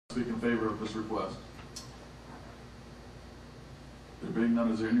Speak in favor of this request? There being none,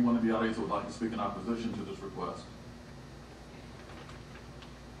 is there anyone in the audience who would like to speak in opposition to this request?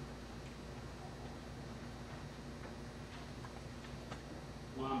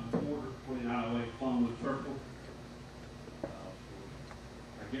 Line of order, 2908 Plumwood Circle.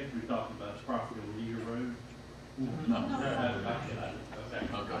 I guess we're talking about this property on Year Road. No.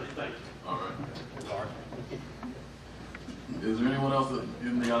 Okay. All right. Is there anyone else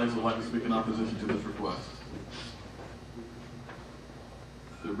in the audience who would like to speak in opposition to this request?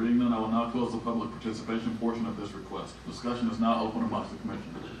 There being none, I will now close the public participation portion of this request. Discussion is now open amongst the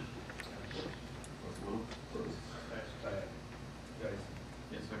commissioners.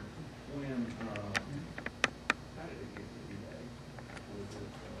 Yes, sir. When, how did it get to be that?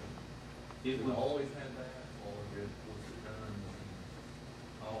 It was always had that, or was it done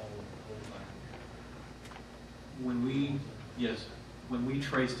all the whole time? when we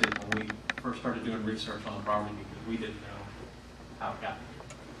traced it, when we first started doing research on the property, because we didn't know how it got there.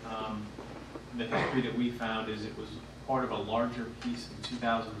 The history that we found is it was part of a larger piece in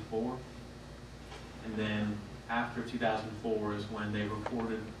 2004, and then after 2004 is when they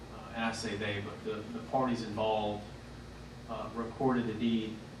recorded, and I say they, but the parties involved recorded a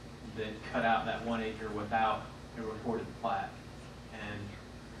deed that cut out that 1 acre without a recorded plat and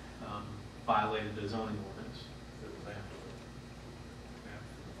violated the zoning ordinance.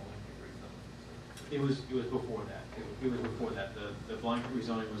 It was before that. It was before that. The blanket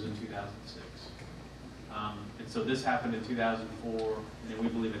rezoning was in 2006. And so this happened in 2004, and we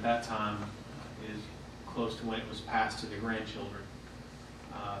believe at that time is close to when it was passed to the grandchildren,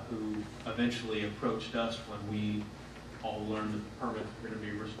 who eventually approached us when we all learned that the permits were going to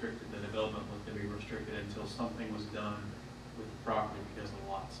be restricted, the development was going to be restricted until something was done with the property because of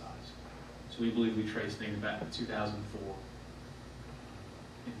the lot size. So we believe we traced things back to 2004.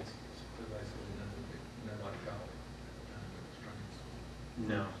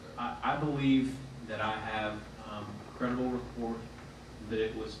 No, I believe that I have a credible report that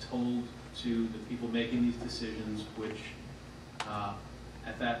it was told to the people making these decisions, which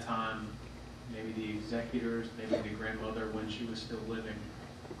at that time, maybe the executors, maybe the grandmother when she was still living,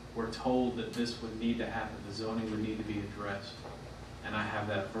 were told that this would need to happen, the zoning would need to be addressed. And I have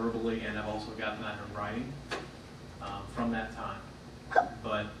that verbally, and I've also gotten that in writing from that time.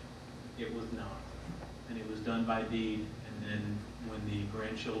 But it was not. And it was done by deed, and then when the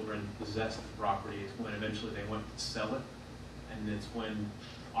grandchildren possessed the property is when eventually they went to sell it, and it's when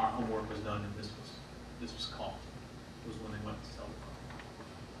our homework was done and this was called. It was when they went to sell the property.